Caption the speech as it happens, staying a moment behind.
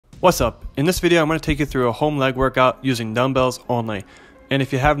What's up? In this video I'm going to take you through a home leg workout using dumbbells only. And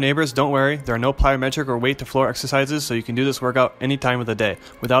if you have neighbors, don't worry, there are no plyometric or weight to floor exercises, so you can do this workout any time of the day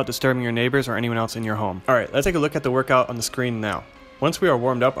without disturbing your neighbors or anyone else in your home. Alright, let's take a look at the workout on the screen now. Once we are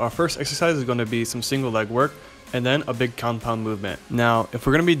warmed up, our first exercise is going to be some single leg work and then a big compound movement. Now, if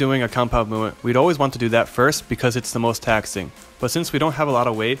we're going to be doing a compound movement, we'd always want to do that first because it's the most taxing. But since we don't have a lot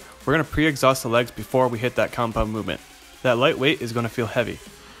of weight, we're going to pre-exhaust the legs before we hit that compound movement. That light weight is going to feel heavy.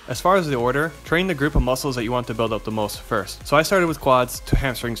 As far as the order, train the group of muscles that you want to build up the most first. So I started with quads to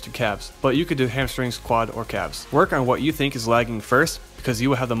hamstrings to calves, but you could do hamstrings, quad, or calves. Work on what you think is lagging first because you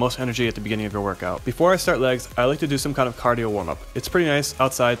will have the most energy at the beginning of your workout. Before I start legs, I like to do some kind of cardio warm-up. It's pretty nice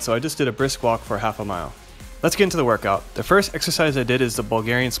outside, so I just did a brisk walk for half a mile. Let's get into the workout. The first exercise I did is the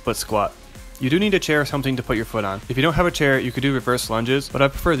Bulgarian split squat. You do need a chair or something to put your foot on. If you don't have a chair, you could do reverse lunges, but I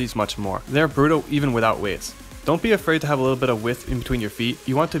prefer these much more. They're brutal even without weights. Don't be afraid to have a little bit of width in between your feet.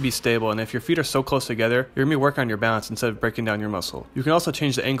 You want to be stable, and if your feet are so close together, you're going to be working on your balance instead of breaking down your muscle. You can also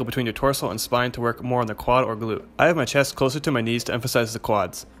change the angle between your torso and spine to work more on the quad or glute. I have my chest closer to my knees to emphasize the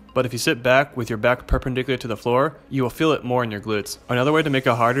quads. But if you sit back with your back perpendicular to the floor, you will feel it more in your glutes. Another way to make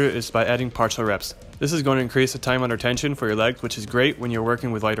it harder is by adding partial reps. This is going to increase the time under tension for your legs, which is great when you're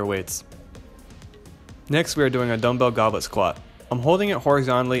working with lighter weights. Next, we are doing a dumbbell goblet squat. I'm holding it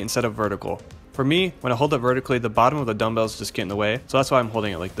horizontally instead of vertical. For me, when I hold it vertically, the bottom of the dumbbells just get in the way, so that's why I'm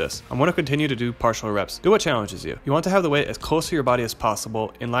holding it like this. I'm going to continue to do partial reps. Do what challenges you. You want to have the weight as close to your body as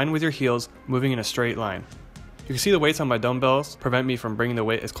possible, in line with your heels, moving in a straight line. You can see the weights on my dumbbells prevent me from bringing the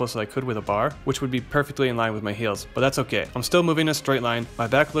weight as close as I could with a bar, which would be perfectly in line with my heels, but that's okay. I'm still moving in a straight line, my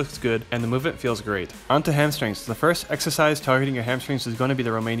back looks good, and the movement feels great. On to hamstrings. The first exercise targeting your hamstrings is going to be the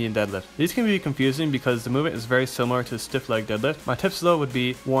Romanian deadlift. These can be confusing because the movement is very similar to the stiff leg deadlift. My tips though would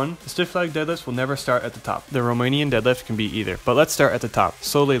be 1. The stiff leg deadlifts will never start at the top. The Romanian deadlift can be either, but let's start at the top.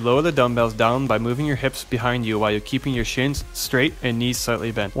 Slowly lower the dumbbells down by moving your hips behind you while you're keeping your shins straight and knees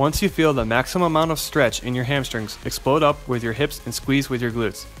slightly bent. Once you feel the maximum amount of stretch in your hamstrings, explode up with your hips and squeeze with your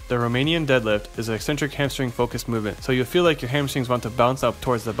glutes. The Romanian deadlift is an eccentric hamstring focused movement, so you'll feel like your hamstrings want to bounce up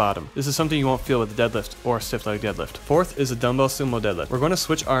towards the bottom. This is something you won't feel with the deadlift or stiff leg deadlift. Fourth is a dumbbell sumo deadlift. We're going to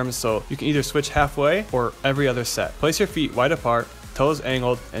switch arms, so you can either switch halfway or every other set. Place your feet wide apart, toes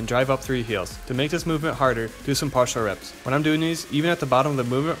angled, and drive up through your heels. To make this movement harder, do some partial reps. When I'm doing these, even at the bottom of the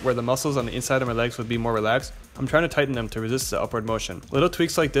movement where the muscles on the inside of my legs would be more relaxed, I'm trying to tighten them to resist the upward motion. Little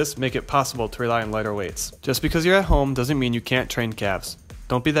tweaks like this make it possible to rely on lighter weights. Just because you're at home doesn't mean you can't train calves.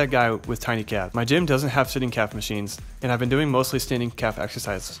 Don't be that guy with tiny calves. My gym doesn't have sitting calf machines, and I've been doing mostly standing calf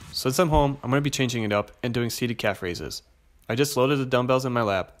exercises. So since I'm home, I'm going to be changing it up and doing seated calf raises. I just loaded the dumbbells in my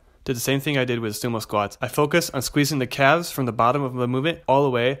lap. Did the same thing I did with sumo squats. I focus on squeezing the calves from the bottom of the movement all the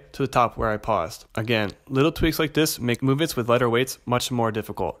way to the top where I paused. Again, little tweaks like this make movements with lighter weights much more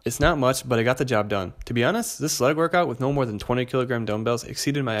difficult. It's not much, but I got the job done. To be honest, this leg workout with no more than 20 kilogram dumbbells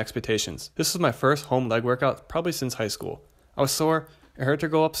exceeded my expectations. This was my first home leg workout probably since high school. I was sore, it hurt to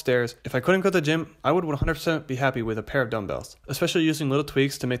go upstairs. If I couldn't go to the gym, I would 100% be happy with a pair of dumbbells, especially using little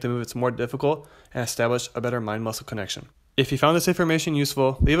tweaks to make the movements more difficult and establish a better mind-muscle connection. If you found this information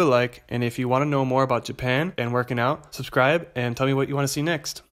useful, leave a like, and if you want to know more about Japan and working out, subscribe and tell me what you want to see next.